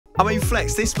I mean,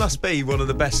 Flex, this must be one of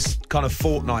the best kind of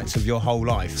fortnights of your whole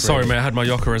life. Really. Sorry, mate, I had my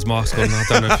Jokeres mask on. I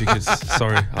don't know if you could.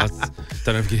 Sorry, I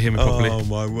don't know if you could hear me properly. Oh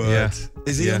my word! Yeah.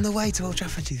 Is he on the way to Old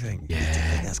Trafford? Do you think? Yeah, do you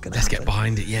think that's gonna let's happen? get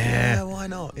behind it. Yeah, why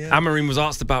not? Yeah. Amorim was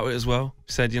asked about it as well.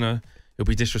 Said, it'll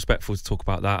be disrespectful to talk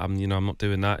about that. I'm not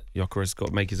doing that. Jokeres got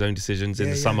to make his own decisions in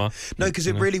the summer. No, because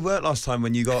it really worked last time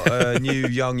when you got a new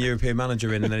young European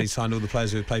manager in, and then he signed all the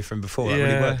players who had played for him before. That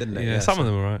really worked, didn't it? Yeah, some of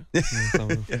them were right. Yeah, some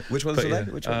of them. Which ones were they?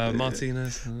 Which one?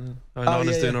 Martinez.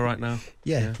 Onana's doing all right now.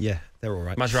 Yeah, they're all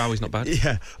right. Mazraoui's not bad.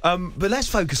 Yeah, but let's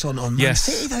focus on Man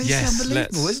City, though. This is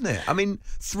unbelievable, isn't it? I mean,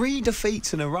 3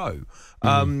 defeats in a row.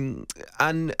 And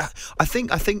I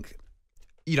think.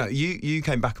 You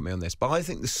came back at me on this, but I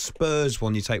think the Spurs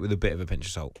one you take with a bit of a pinch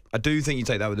of salt. I do think you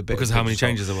take that with a bit because of a how many pinch of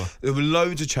changes there were? There were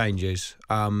loads of changes.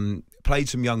 Played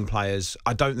some young players.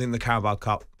 I don't think the Carabao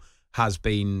Cup has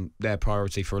been their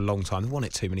priority for a long time. They've won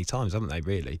it too many times, haven't they,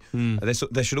 really?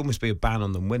 There should almost be a ban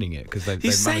on them winning it because they've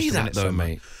managed to win it so much.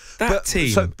 Mate. That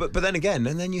team. But then again,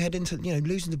 and then you head into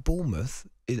losing to Bournemouth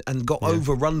and got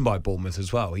overrun by Bournemouth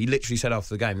as well. He literally said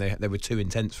after the game they were too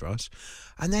intense for us,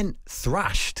 and then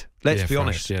thrashed. Let's be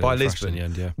honest, by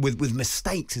Lisbon with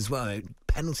mistakes as well,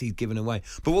 penalties given away.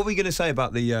 But what were we going to say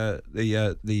about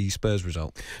the Spurs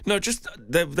result? No, just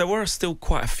there were still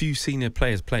quite a few senior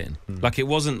players playing. Like it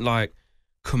wasn't like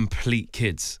complete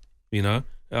kids, I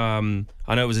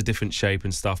know it was a different shape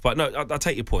and stuff, but no, I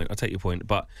take your point.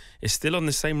 But it's still on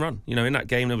the same run. In that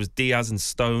game there was Diaz and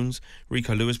Stones.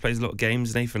 Rico Lewis plays a lot of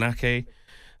games. Nathan Ake,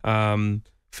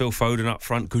 Phil Foden up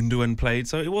front. Gundogan played,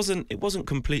 so it wasn't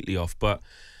completely off. But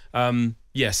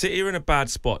City are in a bad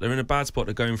spot. They're in a bad spot.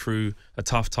 They're going through a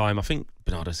tough time. I think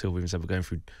Bernardo Silva even said we're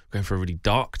going for a really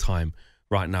dark time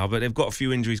right now. But they've got a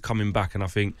few injuries coming back, and I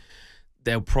think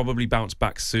they'll probably bounce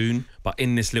back soon. But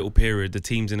in this little period, the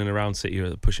teams in and around City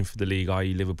are pushing for the league,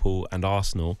 i.e. Liverpool and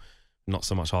Arsenal. Not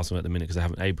so much Arsenal at the minute because they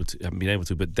haven't been able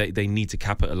to, but they need to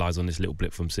capitalise on this little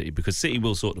blip from City because City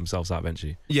will sort themselves out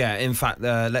eventually. Yeah, in fact,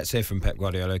 let's hear from Pep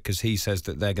Guardiola because he says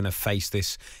that they're going to face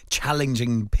this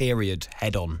challenging period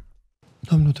head on.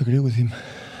 I'm not agree with him.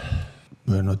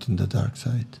 We're not in the dark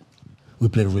side. We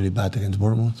played really bad against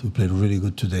Bournemouth. We played really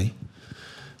good today.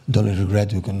 The only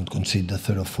regret we can concede the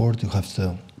third or fourth.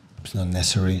 It's not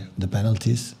necessary, the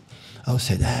penalties. I would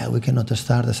say, we cannot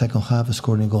start the second half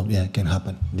scoring a goal. Yeah, it can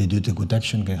happen. They do the good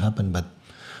action, can happen, but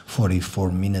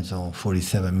 44 minutes or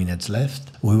 47 minutes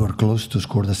left. We were close to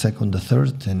score the second, the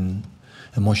third, and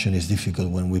emotion is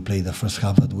difficult when we play the first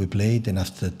half that we played, and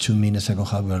after 2 minutes, second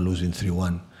half, we are losing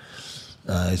 3-1.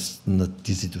 It's not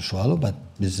easy to swallow, but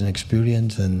it's an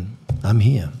experience, and I'm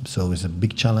here. So it's a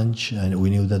big challenge, and we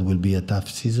knew that will be a tough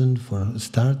season for a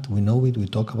start. We know it. We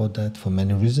talk about that for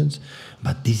many reasons,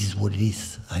 but this is what it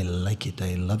is. I like it.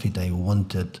 I love it. I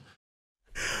want it.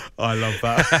 I love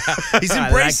that. He's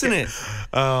embracing it.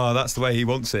 Oh, that's the way he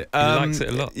wants it. He likes it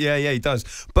a lot. Yeah, he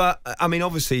does. But, I mean,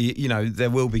 obviously, there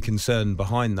will be concern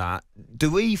behind that.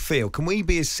 Can we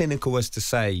be as cynical as to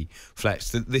say,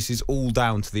 Flex, that this is all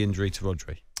down to the injury to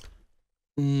Rodri?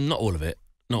 Not all of it.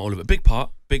 Big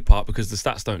part, because the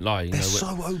stats don't lie. They're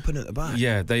so open at the back.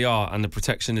 Yeah, they are, and the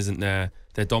protection isn't there.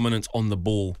 Their dominance on the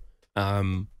ball,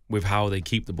 with how they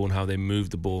keep the ball and how they move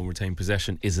the ball and retain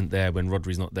possession isn't there when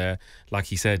Rodri's not there. Like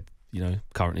he said,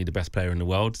 currently the best player in the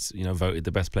world, voted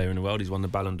the best player in the world. He's won the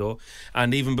Ballon d'Or.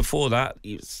 And even before that,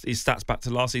 his stats back to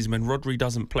last season, when Rodri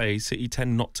doesn't play, City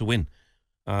tend not to win.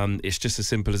 It's just as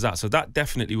simple as that. So that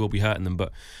definitely will be hurting them.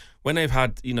 But when they've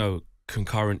had,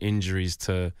 concurrent injuries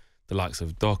to the likes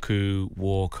of Doku,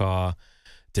 Walker,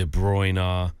 De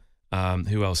Bruyne,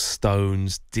 who else?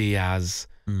 Stones, Diaz.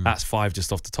 That's 5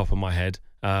 just off the top of my head.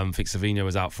 I think Savinho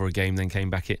was out for a game, then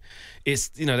came back. It's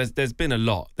there's been a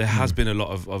lot. There has been a lot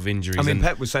of injuries. I mean,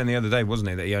 Pep was saying the other day, wasn't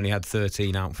he, that he only had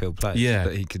 13 outfield players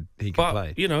that he could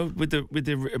play. With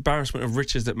the embarrassment of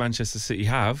riches that Manchester City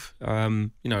have,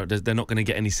 they're not going to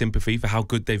get any sympathy for how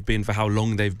good they've been, for how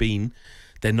long they've been.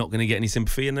 They're not going to get any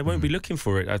sympathy, and they won't be looking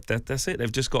for it. That's it.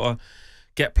 They've just got to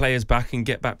get players back and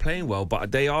get back playing well.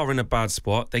 But they are in a bad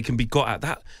spot. They can be got at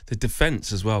that. The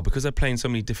defence as well, because they're playing so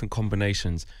many different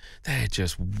combinations. They're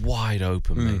just wide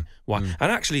open, mate.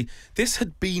 And actually, this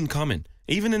had been coming.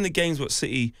 Even in the games what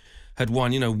City had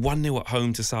won, 1-0 at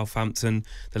home to Southampton,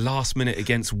 the last minute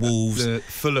against Wolves. The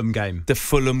Fulham game. If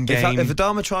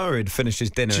Adama Traore had finished his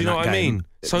dinner, do you know what I mean?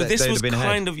 So this was kind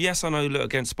ahead. of, yes, I know, look,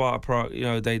 against Sparta Prague,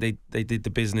 they did the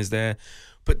business there.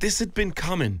 But this had been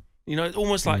coming.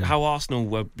 Almost like how Arsenal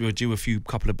were due a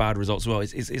couple of bad results as well.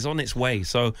 It's on its way.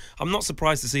 So I'm not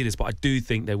surprised to see this, but I do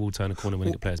think they will turn a corner when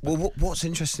they get players back. Well, what's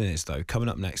interesting is, though, coming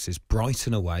up next is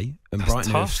Brighton away. And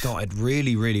Brighton have started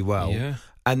really, really well. Yeah.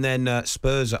 And then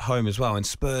Spurs at home as well. And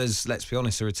Spurs, let's be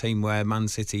honest, are a team where Man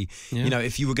City, you know,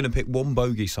 if you were going to pick one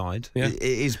bogey side, it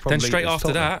is probably... Then straight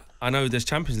after that, I know there's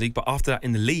Champions League, but after that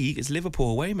in the league, it's Liverpool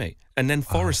away, mate. And then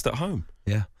Forest at home.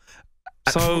 Yeah.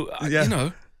 So, you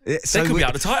know, they could be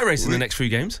out of the title race in the next few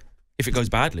games if it goes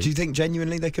badly. Do you think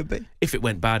genuinely they could be? If it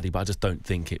went badly, but I just don't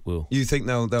think it will. You think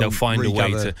they'll find a way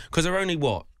to... Because they're only,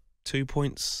 2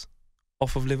 points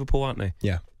off of Liverpool, aren't they?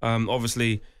 Yeah.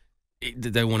 Obviously...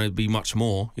 They want to be much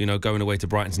more, you know, going away to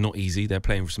Brighton's not easy. They're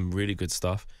playing for some really good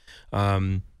stuff.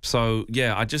 So,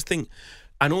 yeah, I just think...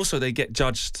 And also they get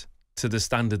judged to the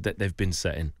standard that they've been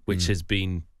setting, which has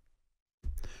been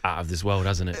out of this world,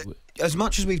 hasn't it? As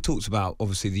much as we've talked about,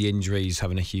 obviously, the injuries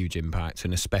having a huge impact,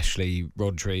 and especially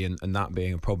Rodri and that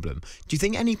being a problem, do you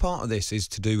think any part of this is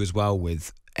to do as well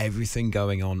with everything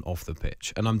going on off the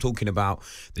pitch? And I'm talking about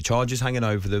the charges hanging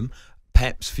over them,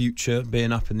 Pep's future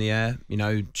being up in the air. You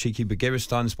know, Cheeky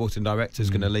Begiristain, sporting director, is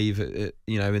going to leave,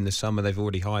 you know, in the summer. They've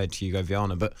already hired Hugo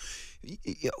Viana. But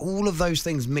all of those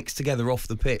things mixed together off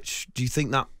the pitch, do you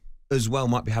think that as well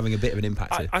might be having a bit of an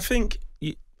impact here? I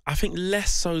think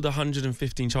less so the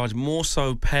 115 charge, more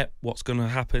so Pep, what's going to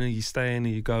happen? Are you staying? Are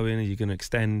you going? Are you going to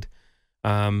extend?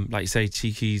 Like you say,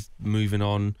 Cheeky's moving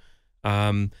on.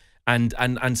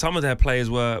 And some of their players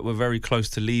were very close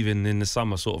to leaving in the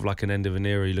summer, sort of like an end of an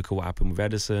era. You look at what happened with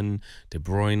Ederson, De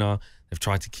Bruyne. They've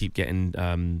tried to keep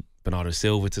getting Bernardo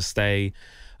Silva to stay.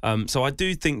 So I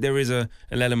do think there is an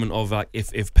element of like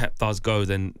if Pep does go,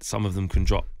 then some of them can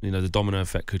drop. You know, the domino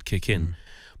effect could kick in.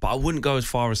 But I wouldn't go as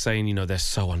far as saying, you know, they're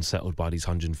so unsettled by these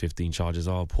 115 charges.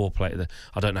 Oh, poor player.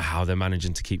 I don't know how they're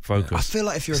managing to keep focus. I feel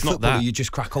like if you're a footballer, you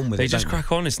just crack on with it. They just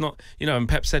crack on. It's not, you know, and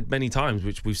Pep said many times,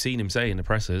 which we've seen him say in the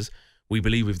pressers, we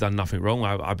believe we've done nothing wrong.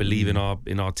 I believe in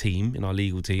our team, in our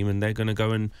legal team, and they're going to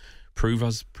go and prove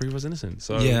us innocent.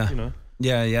 So, you know.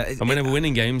 Yeah. And when they were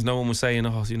winning games, no one was saying,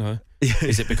 oh, you know,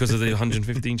 is it because of the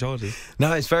 115 charges?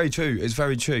 No, it's very true. It's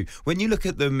very true. When you look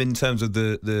at them in terms of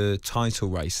the title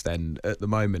race then at the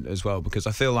moment as well, because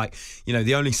I feel like, you know,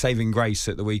 the only saving grace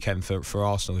at the weekend for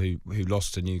Arsenal who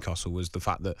lost to Newcastle was the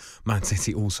fact that Man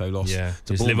City also lost to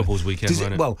it's Liverpool's weekend,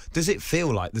 wasn't it? Well, does it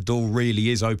feel like the door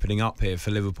really is opening up here for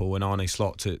Liverpool and Arne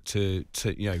Slot to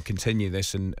you know, continue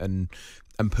this and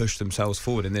push themselves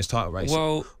forward in this title race?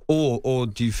 Well, or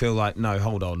do you feel like, no,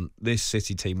 hold on, this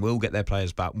City team will get their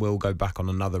players back, will go back on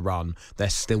another run, they're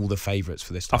still the favourites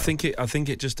for this title? I think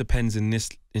it just depends in this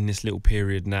little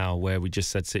period now where we just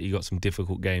said City got some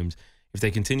difficult games. If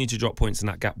they continue to drop points and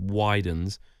that gap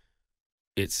widens,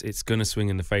 it's going to swing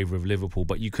in the favour of Liverpool.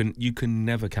 But you can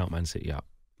never count Man City out.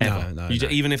 Ever. No.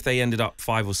 Even if they ended up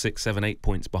 5 or 6, 7, 8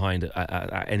 points behind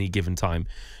at any given time,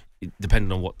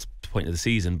 depending on what point of the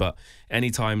season, but any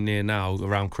time near now,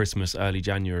 around Christmas, early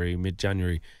January,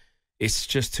 mid-January, it's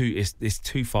just it's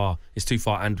too far. It's too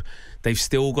far, and they've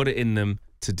still got it in them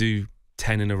to do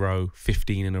 10 in a row,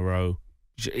 15 in a row.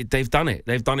 They've done it.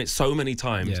 They've done it so many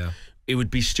times. Yeah. It would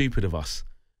be stupid of us,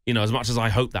 you know. As much as I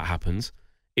hope that happens,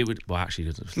 it would. Well, actually,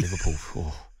 it's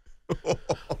Liverpool.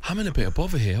 I'm in a bit of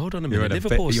bother here. Hold on a minute.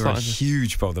 Liverpool. You're a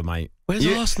huge bother, mate. Where's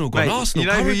Arsenal gone? Mate, Arsenal.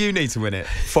 You know who you need to win it?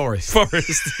 Forest.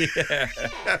 Yeah.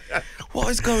 What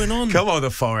is going on? Come on, the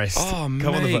Forest. Oh, Come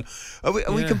on,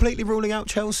 Are we completely ruling out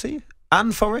Chelsea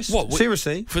and Forest? What?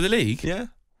 Seriously? For the league? Yeah.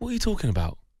 What are you talking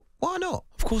about? Why not?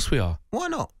 Of course we are. Why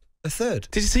not? A third.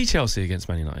 Did you see Chelsea against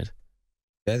Man United?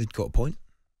 Yeah, they've got a point.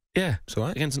 Yeah, it's all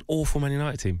right. Against an awful Man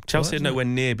United team. Chelsea are nowhere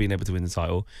near being able to win the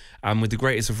title. And with the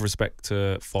greatest of respect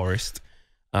to Forest,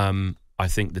 I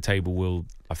think the table will.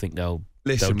 I think they'll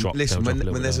drop. Listen, when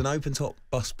there's an open top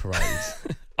bus parade,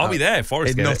 I'll be there.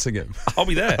 Forest in Nottingham. I'll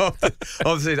be there.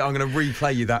 Obviously, I'm going to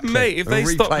replay you that clip. Mate, if they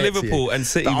stop Liverpool and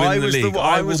City win the league,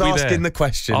 I was asking the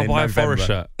question. I'll buy November. a Forest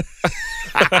shirt.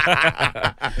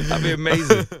 That'd be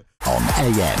amazing. On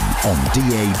AM, on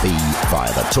DAB,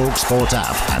 via the talkSPORT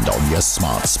app, and on your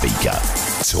smart speaker.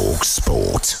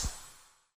 talkSPORT.